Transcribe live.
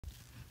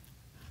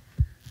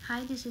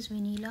Hi, this is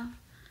Vinila.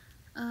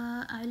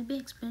 I will be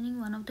explaining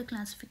one of the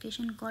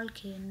classification called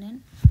KNN.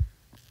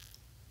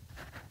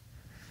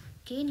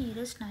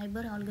 K-nearest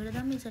neighbor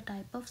algorithm is a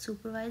type of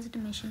supervised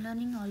machine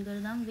learning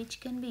algorithm which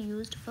can be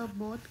used for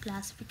both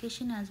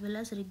classification as well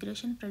as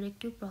regression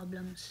predictive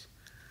problems.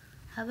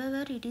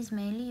 However, it is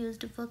mainly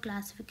used for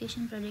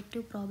classification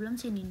predictive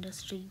problems in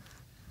industry.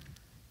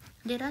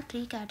 There are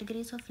three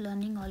categories of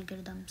learning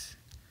algorithms.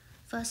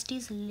 First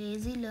is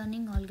lazy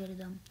learning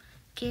algorithm.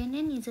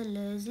 KNN is a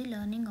lazy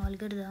learning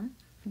algorithm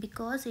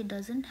because it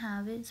doesn't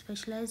have a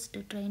specialized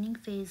training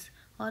phase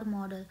or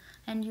model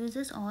and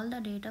uses all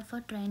the data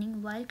for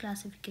training while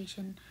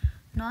classification.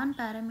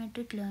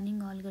 Non-parametric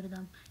learning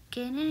algorithm.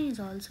 KNN is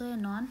also a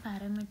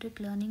non-parametric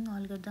learning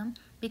algorithm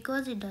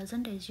because it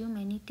doesn't assume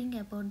anything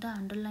about the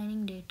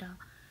underlying data.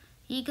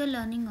 Eager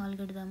learning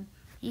algorithm.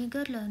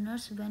 Eager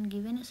learners, when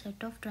given a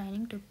set of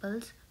training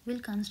tuples, will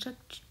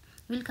construct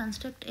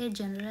a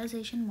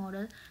generalization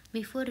model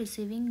before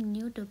receiving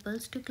new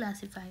tuples to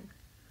classify.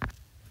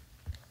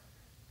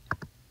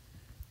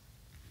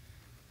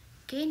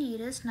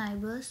 K-nearest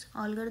neighbors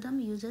algorithm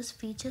uses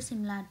feature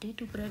similarity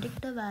to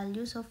predict the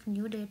values of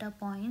new data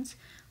points,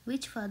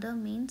 which further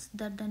means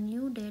that the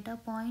new data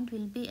point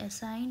will be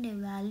assigned a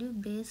value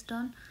based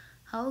on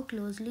how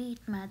closely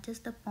it matches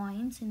the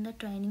points in the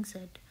training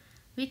set.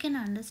 We can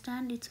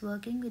understand its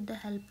working with the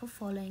help of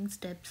following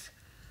steps.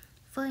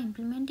 For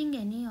implementing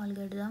any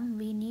algorithm,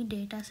 we need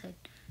dataset.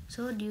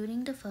 So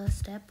during the first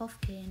step of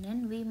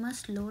KNN, we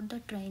must load the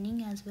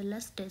training as well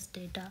as test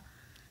data.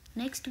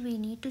 Next, we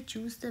need to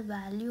choose the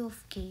value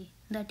of k,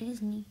 that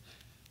is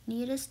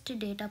nearest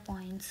data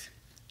points.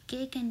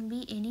 K can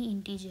be any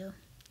integer.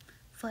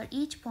 For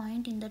each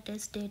point in the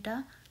test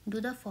data, do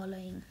the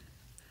following.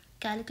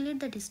 Calculate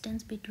the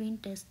distance between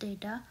test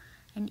data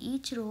and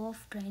each row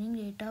of training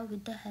data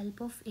with the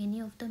help of any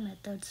of the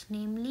methods,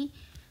 namely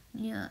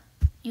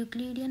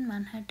Euclidean,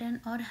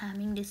 Manhattan, or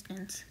Hamming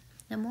distance.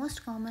 The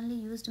most commonly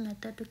used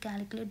method to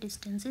calculate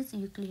distance is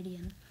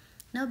Euclidean.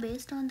 Now,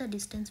 based on the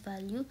distance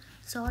value,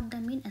 sort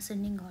them in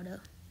ascending order.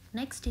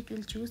 Next, it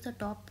will choose the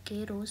top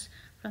k rows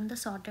from the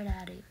sorted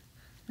array.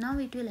 Now,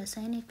 it will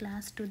assign a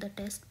class to the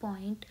test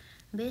point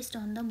based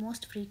on the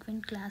most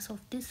frequent class of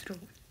this row.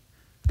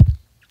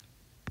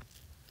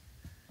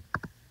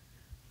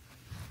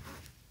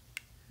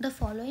 The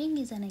following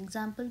is an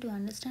example to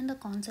understand the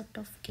concept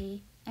of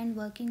K and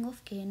working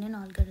of KNN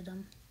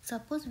algorithm.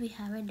 Suppose we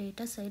have a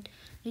data set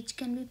which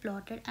can be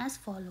plotted as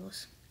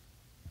follows.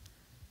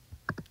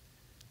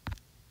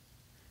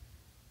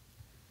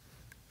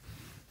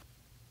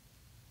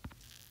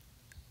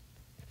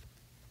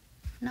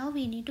 Now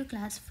we need to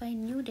classify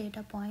new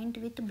data point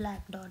with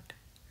black dot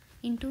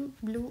into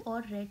blue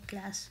or red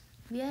class.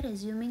 We are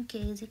assuming k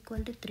is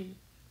equal to 3.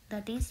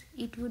 That is,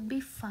 it would be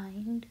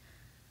find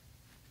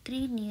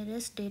 3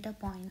 nearest data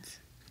points.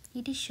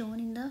 It is shown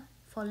in the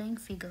following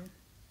figure.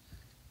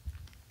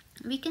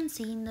 We can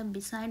see in the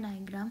beside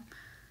diagram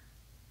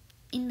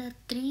in the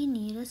 3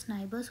 nearest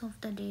neighbors of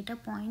the data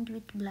point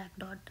with black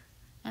dot.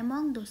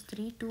 Among those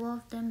 3, 2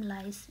 of them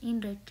lies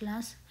in red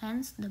class,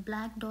 hence the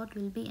black dot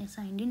will be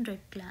assigned in red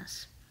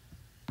class.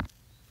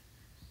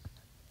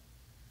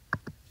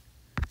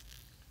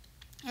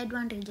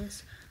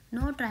 Advantages: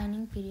 no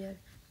training period.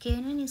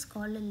 KNN is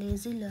called a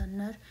lazy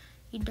learner.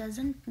 It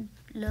doesn't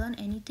learn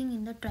anything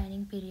in the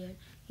training period.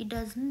 It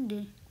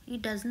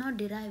does not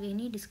derive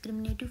any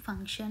discriminative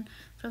function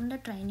from the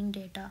training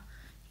data.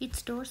 It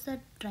stores the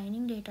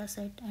training data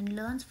set and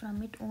learns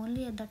from it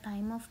only at the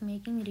time of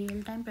making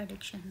real-time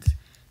predictions.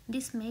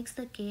 This makes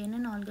the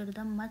KNN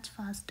algorithm much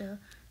faster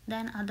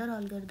than other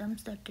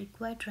algorithms that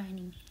require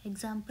training,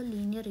 example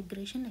linear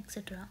regression,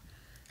 etc.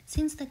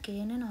 Since the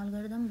KNN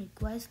algorithm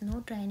requires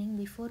no training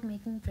before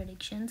making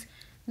predictions,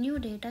 new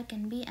data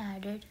can be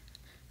added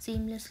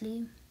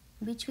seamlessly,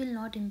 which will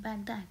not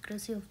impact the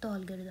accuracy of the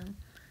algorithm.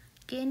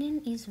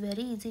 KNN is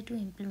very easy to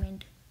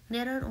implement.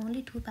 There are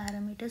only two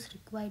parameters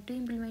required to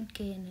implement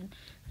KNN,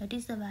 that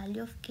is the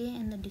value of k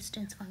and the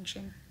distance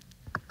function.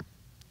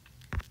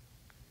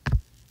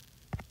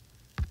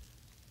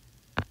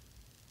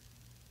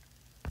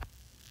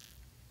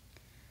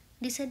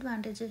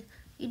 Disadvantages: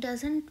 it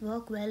doesn't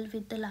work well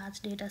with the large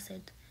data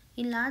set.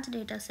 In large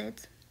data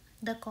sets,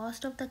 the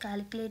cost of the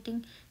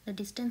calculating the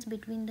distance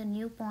between the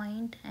new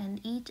point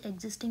and each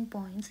existing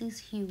points is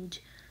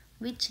huge,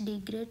 which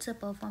degrades the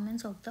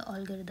performance of the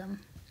algorithm.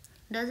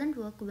 Doesn't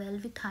work well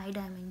with high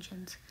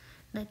dimensions.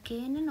 The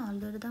KNN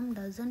algorithm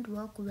doesn't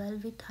work well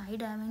with high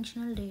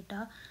dimensional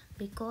data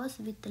because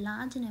with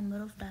large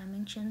number of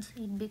dimensions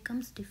it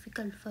becomes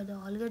difficult for the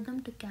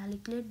algorithm to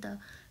calculate the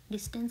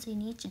distance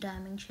in each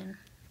dimension.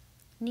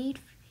 Need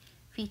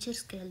feature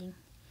scaling.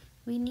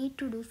 We need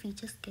to do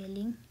feature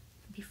scaling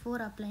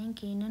before applying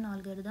KNN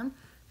algorithm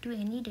to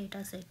any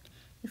dataset.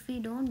 If we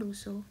don't do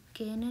so,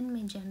 KNN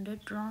may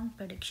generate wrong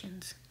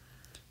predictions.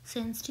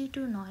 Sensitive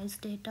to noise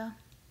data,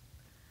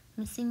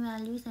 missing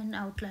values and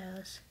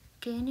outliers.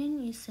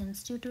 KNN is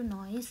sensitive to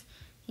noise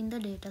in the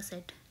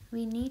dataset.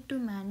 We need to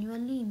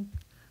manually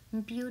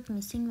impute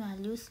missing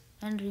values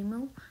and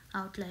remove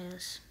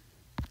outliers.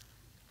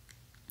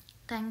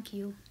 Thank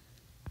you.